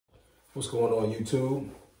What's going on, YouTube?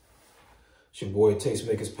 It's your boy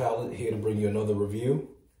Tastemaker's Palette here to bring you another review,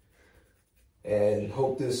 and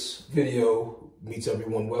hope this video meets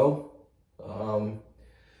everyone well.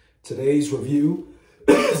 Today's review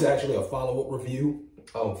is actually a follow-up review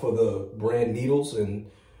for the brand Needles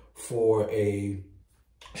and for a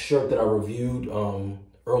shirt that I reviewed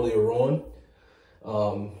earlier on.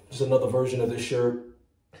 Just another version of this shirt.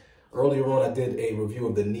 Earlier on, I did a review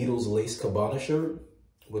of the Needles lace cabana shirt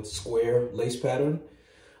with square lace pattern.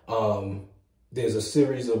 There's a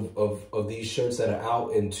series of these shirts that are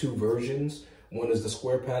out in two versions. One is the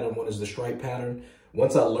square pattern, one is the stripe pattern.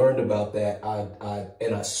 Once I learned about that,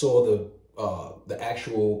 I saw the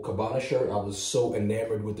actual cabana shirt, I was so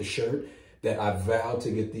enamored with the shirt that I vowed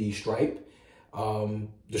to get the stripe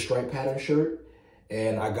pattern shirt,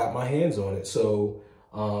 and I got my hands on it. So,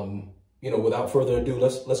 you know, without further ado,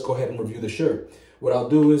 let's go ahead and review the shirt. What I'll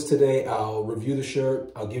do is today I'll review the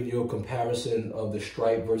shirt. I'll give you a comparison of the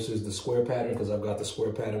stripe versus the square pattern because I've got the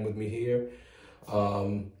square pattern with me here.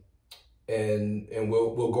 And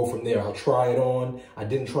we'll go from there. I'll try it on. I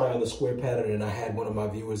didn't try on the square pattern, and I had one of my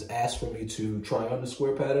viewers ask for me to try on the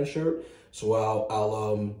square pattern shirt. So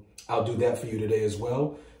I'll do that for you today as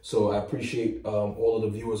well. So I appreciate all of the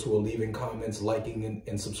viewers who are leaving comments, liking,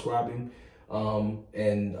 and subscribing.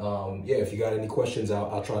 Yeah, if you got any questions,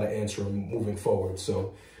 I'll try to answer them moving forward.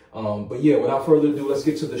 So, but yeah, without further ado, let's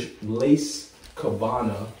get to the lace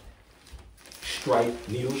cabana stripe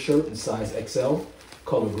needle shirt in size XL,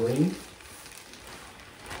 color green.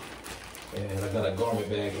 And I got a garment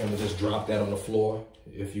bag here. I'm gonna just drop that on the floor.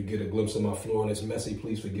 If you get a glimpse of my floor and it's messy,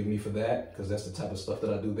 please forgive me for that, because that's the type of stuff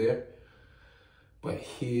that I do there. But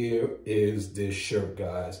here is this shirt,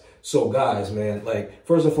 guys. So guys, man, like,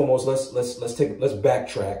 first and foremost, let's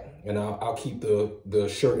backtrack, and I'll keep the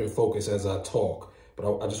shirt in focus as I talk, but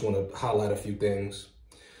I just want to highlight a few things.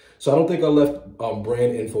 So I don't think I left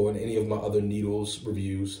brand info in any of my other Needles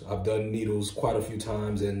reviews. I've done Needles quite a few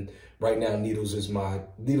times, and right now Needles is my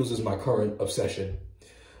current obsession.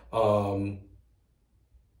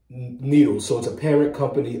 Needles, so it's a parent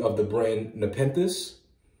company of the brand Nepenthes.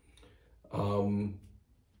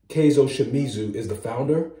 Keizo Shimizu is the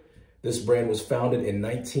founder. This brand was founded in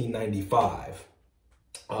 1995.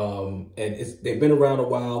 And they've been around a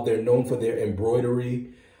while. They're known for their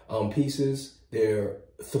embroidery pieces, their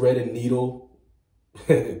thread and needle,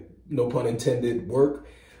 no pun intended, work,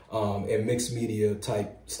 and mixed media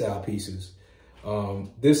type style pieces.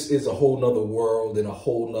 This is a whole nother world and a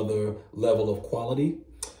whole nother level of quality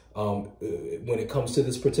when it comes to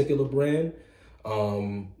this particular brand.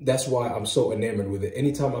 That's why I'm so enamored with it.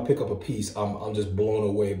 Anytime I pick up a piece, I'm just blown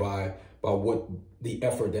away by what the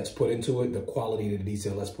effort that's put into it, the quality, the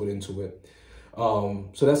detail that's put into it.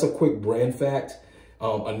 So that's a quick brand fact.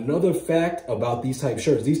 Another fact about these types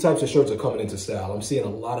of shirts are coming into style. I'm seeing a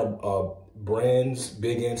lot of brands,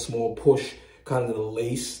 big and small, push kind of the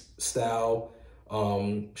lace style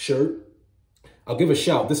shirt. I'll give a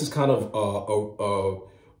shout. This is kind of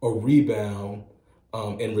a rebound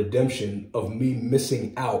and redemption of me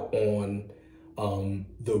missing out on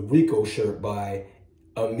the Rico shirt by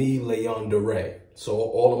Ami Leon de Rey. So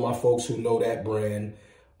all of my folks who know that brand,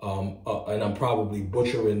 and I'm probably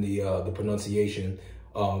butchering the pronunciation,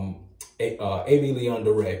 Ami Leon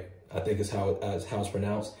de Rey, I think is how it's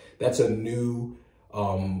pronounced. That's a new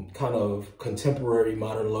kind of contemporary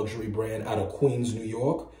modern luxury brand out of Queens, New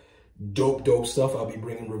York. Dope stuff. I'll be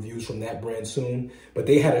bringing reviews from that brand soon. But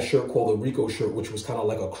they had a shirt called the Rico shirt, which was kind of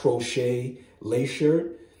like a crochet lace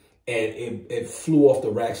shirt, and it flew off the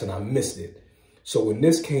racks and I missed it. So when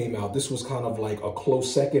this came out, this was kind of like a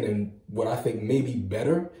close second and what I think maybe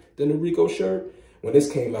better than the Rico shirt. When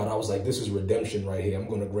this came out, I was like, this is redemption right here. I'm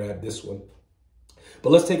going to grab this one. But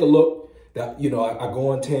let's take a look. That, you know, I go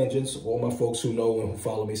on tangents. All my folks who know and who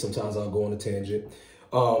follow me, sometimes I'll go on a tangent.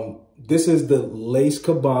 This is the lace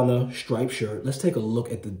cabana striped shirt. Let's take a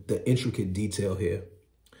look at the intricate detail here.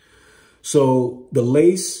 So the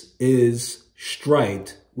lace is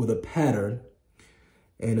striped with a pattern,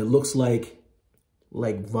 and it looks like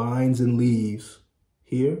vines and leaves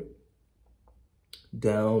here,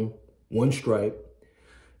 down one stripe,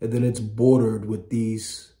 and then it's bordered with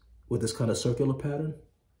this kind of circular pattern.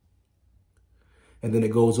 And then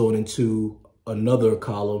it goes on into another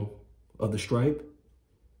column of the stripe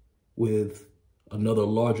with another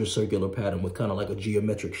larger circular pattern with kind of like a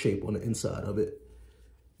geometric shape on the inside of it.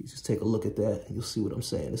 You just take a look at that, you'll see what I'm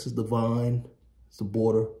saying. This is the vine, it's the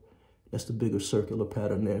border, that's the bigger circular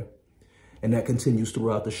pattern there. And that continues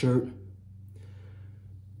throughout the shirt.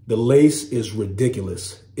 The lace is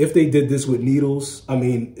ridiculous. If they did this with Needles, I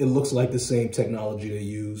mean, it looks like the same technology they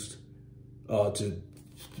used to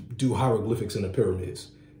do hieroglyphics in the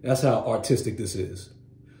pyramids. That's how artistic this is.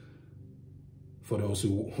 For those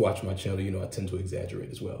who watch my channel, you know I tend to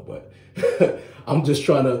exaggerate as well, but I'm just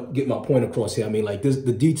trying to get my point across here. I mean, like,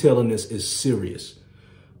 the detail in this is serious.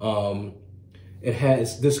 It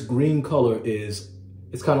has this green color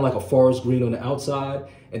it's kind of like a forest green on the outside,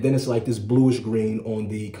 and then it's like this bluish green on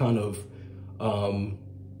the kind of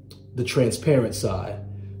the transparent side.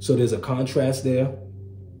 So there's a contrast there,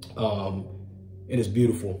 and it's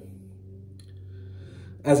beautiful.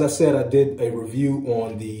 As I said, I did a review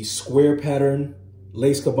on the square pattern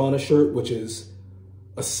lace cabana shirt, which is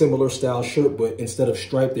a similar style shirt, but instead of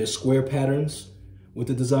stripe, there's square patterns with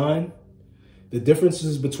the design. The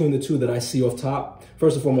differences between the two that I see off top,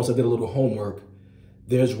 first and foremost, I did a little homework.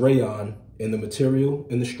 There's rayon in the material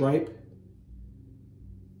in the stripe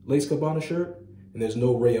lace cabana shirt, and there's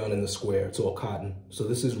no rayon in the square. It's all cotton. So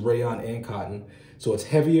this is rayon and cotton. So it's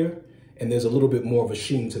heavier, and there's a little bit more of a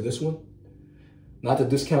sheen to this one. Not to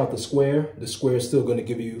discount the square is still going to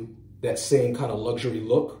give you that same kind of luxury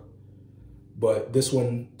look, but this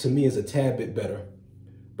one to me is a tad bit better.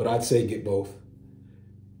 But I'd say get both.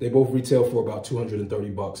 They both retail for about 230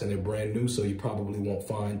 bucks, and they're brand new, so you probably won't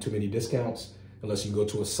find too many discounts unless you go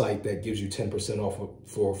to a site that gives you 10% off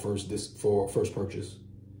for first purchase.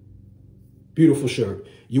 Beautiful shirt.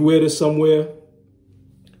 You wear this somewhere,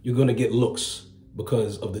 you're gonna get looks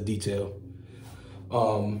because of the detail.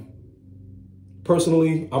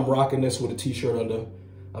 Personally, I'm rocking this with a t-shirt under.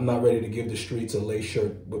 I'm not ready to give the streets a lace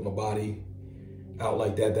shirt with my body out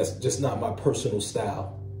like that. That's just not my personal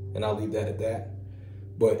style, and I'll leave that at that.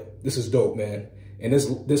 But this is dope, man. And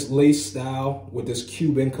this lace style with this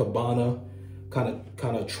Cuban cabana kind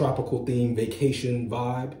of tropical theme vacation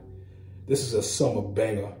vibe, this is a summer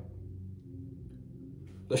banger.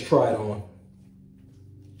 Let's try it on.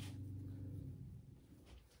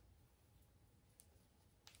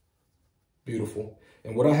 Beautiful.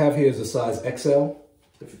 And what I have here is a size XL,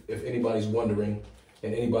 if anybody's wondering,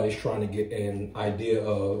 and anybody's trying to get an idea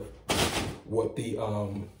of what the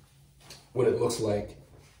what it looks like.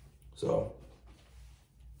 So,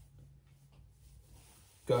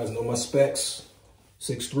 guys know my specs: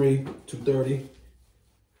 6'3", 230,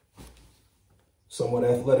 somewhat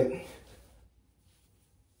athletic.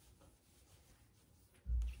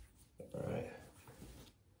 All right.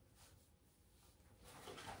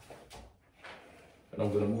 And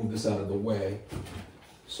I'm gonna move this out of the way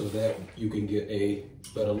so that you can get a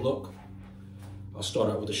better look. I'll start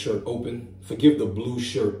out with the shirt open. Forgive the blue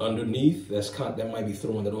shirt underneath. That might be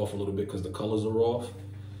throwing it off a little bit because the colors are off.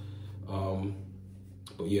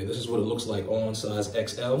 But yeah, this is what it looks like on size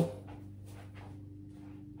XL.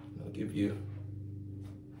 I'll give you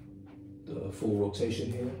the full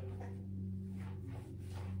rotation here.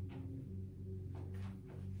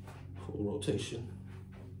 Full rotation.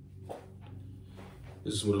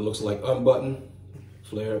 This is what it looks like unbuttoned,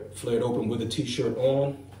 flared open with a t-shirt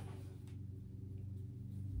on.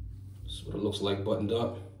 This is what it looks like buttoned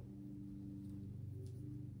up.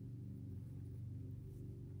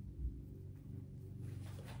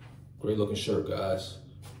 Great looking shirt, guys.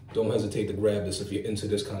 Don't hesitate to grab this if you're into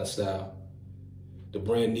this kind of style. The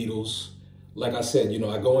brand Needles, like I said, you know,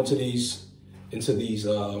 I go into these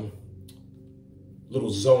little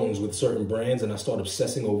zones with certain brands, and I start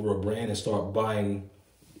obsessing over a brand and start buying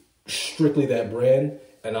strictly that brand.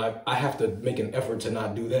 And I have to make an effort to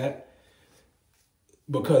not do that,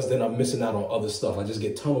 because then I'm missing out on other stuff. I just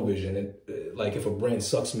get tunnel vision. And like, if a brand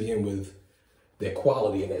sucks me in with their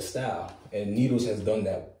quality and their style, and Needles has done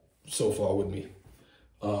that so far with me.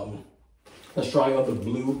 Let's try out the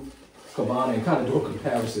blue cabana and kind of do a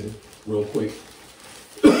comparison real quick.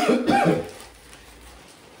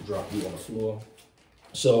 Drop you on the floor.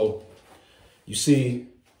 So you see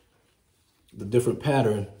the different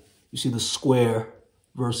pattern. You see the square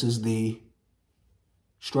versus the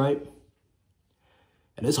stripe.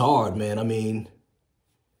 And it's hard, man. I mean,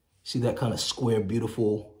 see that kind of square,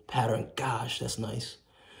 beautiful pattern. Gosh, that's nice.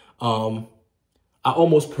 I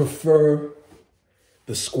almost prefer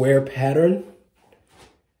the square pattern,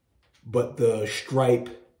 but the stripe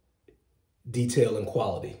detail and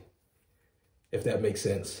quality, if that makes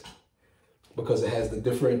sense, because it has the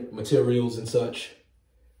different materials and such.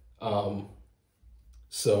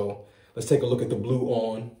 So let's take a look at the blue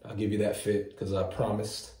on. I'll give you that fit because I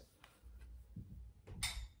promised.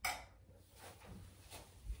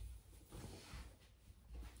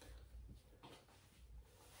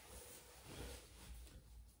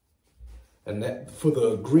 And that for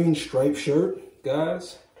the green stripe shirt,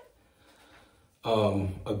 guys,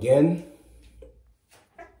 again,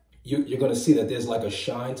 you're going to see that there's like a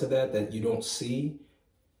shine to that you don't see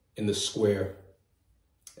in the square.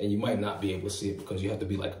 And you might not be able to see it because you have to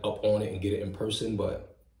be like up on it and get it in person,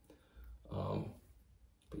 but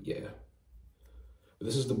yeah.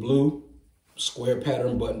 This is the blue square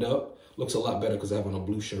pattern buttoned up. Looks a lot better because I have on a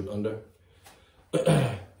blue shirt under.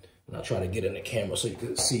 And I'll try to get in the camera so you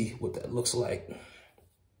can see what that looks like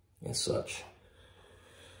and such.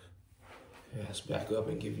 Yeah, let's back up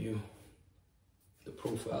and give you the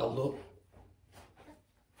profile look.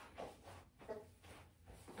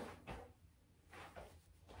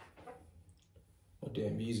 My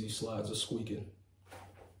damn Yeezy slides are squeaking.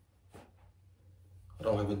 I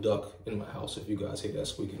don't have a duck in my house. If you guys hear that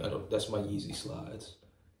squeaking, that's my Yeezy slides.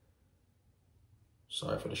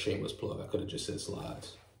 Sorry for the shameless plug. I could have just said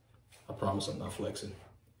slides. I promise I'm not flexing.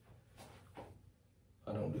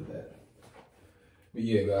 I don't do that. But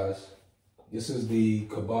yeah, guys, this is the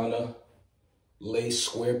Cabana lace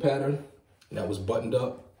square pattern that was buttoned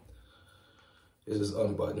up. This is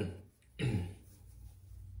unbuttoned.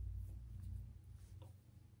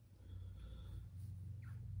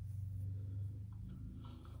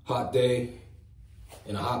 Hot day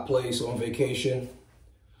in a hot place on vacation,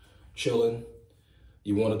 chilling.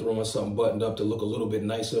 You want to throw in something buttoned up to look a little bit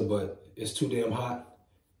nicer, but it's too damn hot.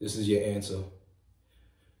 This is your answer.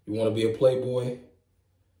 You want to be a playboy?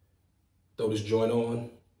 Throw this joint on,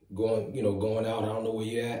 going out. I don't know where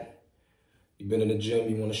you're at. You've been in the gym.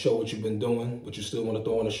 You want to show what you've been doing, but you still want to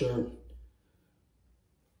throw on a shirt.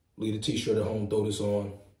 Leave the t-shirt at home. Throw this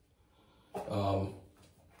on.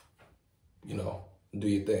 Do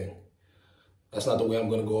your thing. That's not the way I'm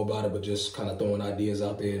going to go about it, but just kind of throwing ideas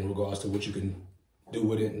out there in regards to what you can do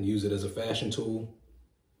with it and use it as a fashion tool.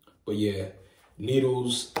 But yeah,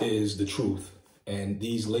 needles is the truth. And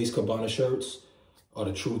these lace Cabana shirts are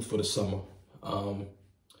the truth for the summer.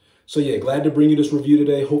 So yeah, glad to bring you this review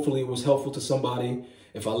today. Hopefully it was helpful to somebody.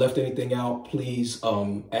 If I left anything out, please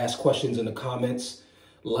ask questions in the comments.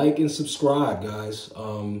 Like and subscribe, guys.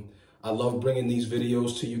 I love bringing these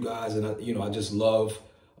videos to you guys, and I just love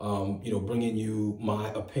bringing you my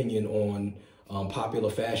opinion on popular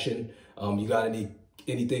fashion. You got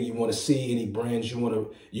anything you want to see, any brands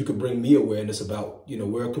you could bring me awareness about.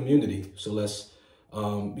 We're a community, so let's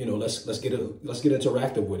get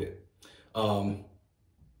interactive with it.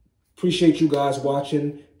 Appreciate you guys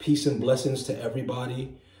watching. Peace and blessings to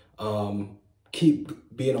everybody.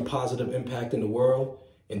 Keep being a positive impact in the world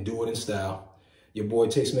and do it in style. Your boy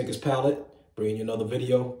Tastemaker's Palette, bringing you another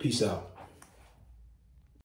video. Peace out.